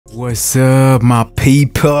What's up, my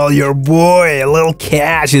people? Your boy, Lil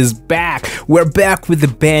Cash is back. We're back with the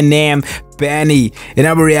Behnam Bani, and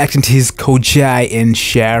I'm reacting to his Kojaye and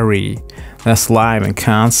Shahri. That's live in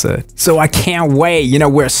concert. So I can't wait. You know,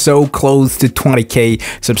 we're so close to 20K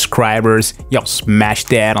subscribers. Yo, smash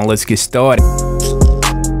that and let's get started.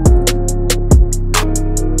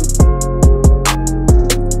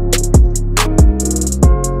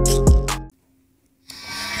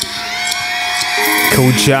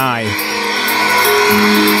 Kojaye.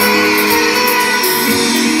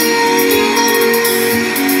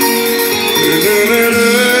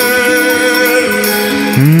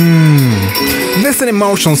 This is an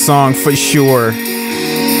emotional song for sure.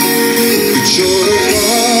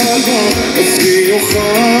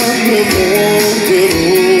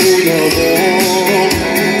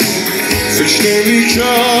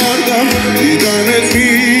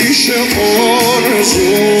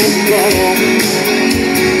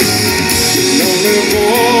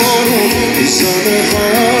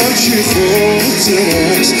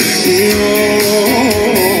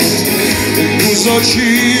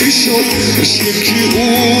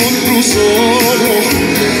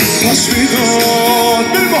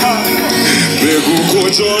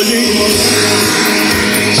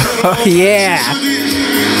 Oh yeah.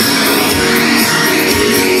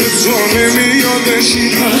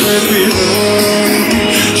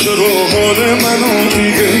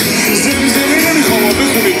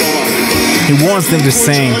 He wants them to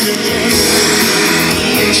sing.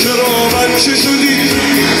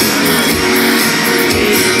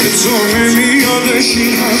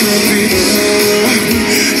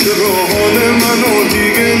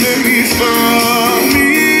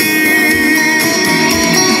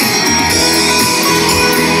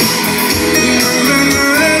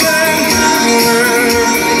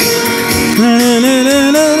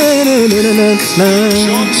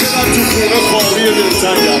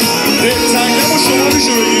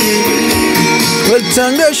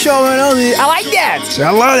 I like that. I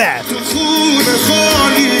love that.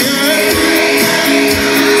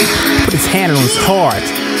 Put his hand on his heart.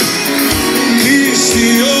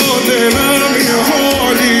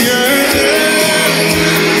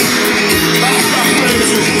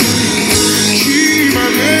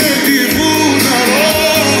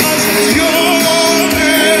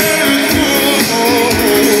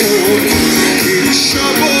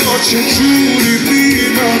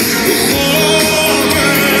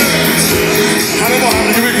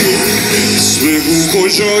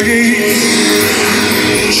 کجایی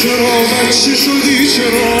چرا بچه شدی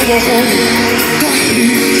چرا با خود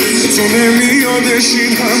تو نمیادش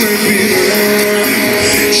این همه بیره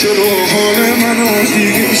چرا حال منو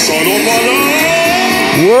دیگه سالو بالا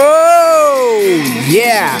Whoa!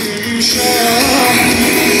 Yeah!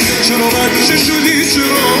 چرا بچه شدی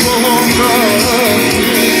چرا با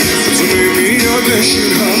تو نمیادش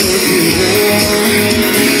این همه بیره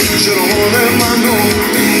چرا حال منو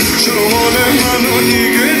چرا حال منو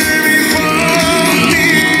دیگه نمیفهمی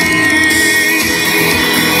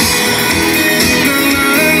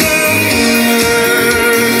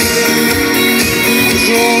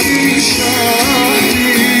کجای شهری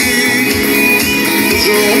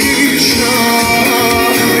کجای شهری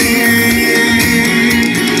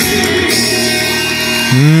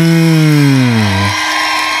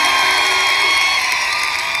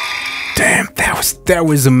Damn, that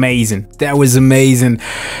was amazing. That was amazing.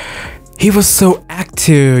 He was so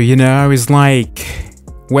active, you know. It's like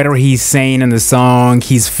whether he's saying in the song,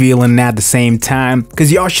 he's feeling at the same time.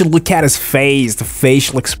 Because y'all should look at his face, the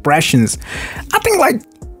facial expressions. I think like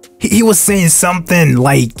he was saying something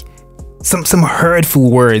like some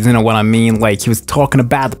hurtful words, you know what I mean? Like he was talking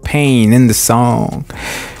about the pain in the song.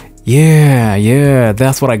 Yeah,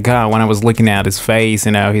 that's what I got when I was looking at his face.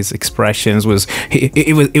 You know, his expressions was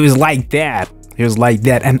it was like that. It was like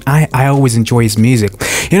that, and I always enjoy his music.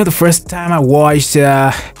 You know, the first time I watched,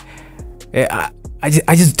 I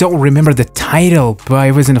just don't remember the title, but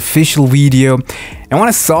it was an official video. And when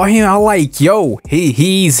I saw him, I was like, yo,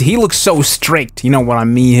 he looks so strict. You know what I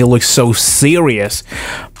mean? He looks so serious.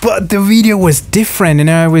 But the video was different, you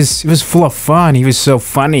know. It was full of fun. He was so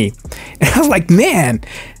funny, and I was like, man,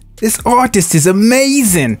 this artist is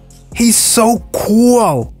amazing. He's so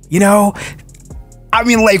cool, you know. I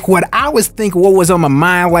mean, like what I was thinking, what was on my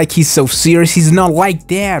mind, like he's so serious. He's not like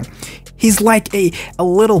that. He's like a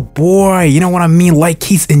little boy, you know what I mean? Like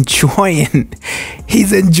he's enjoying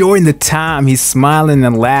the time. He's smiling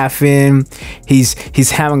and laughing.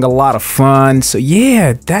 He's having a lot of fun. So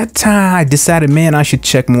yeah, that time I decided, man, I should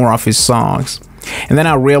check more of his songs. And then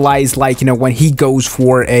I realized, like, you know, when he goes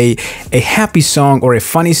for a happy song or a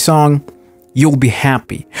funny song, you'll be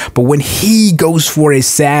happy. But when he goes for a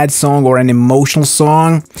sad song or an emotional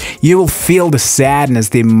song, you will feel the sadness,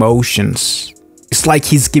 the emotions. It's like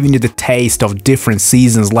he's giving you the taste of different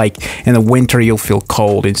seasons. Like in the winter, you'll feel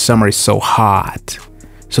cold. In summer, it's so hot.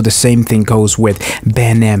 So the same thing goes with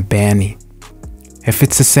Behnam Bani. If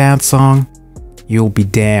it's a sad song, you'll be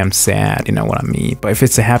damn sad, you know what I mean? But if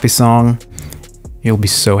it's a happy song, you'll be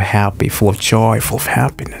so happy, full of joy, full of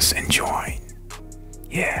happiness and joy.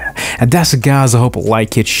 Yeah. And that's it, guys. I hope you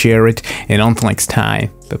like it, share it, and until next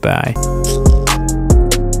time, bye-bye.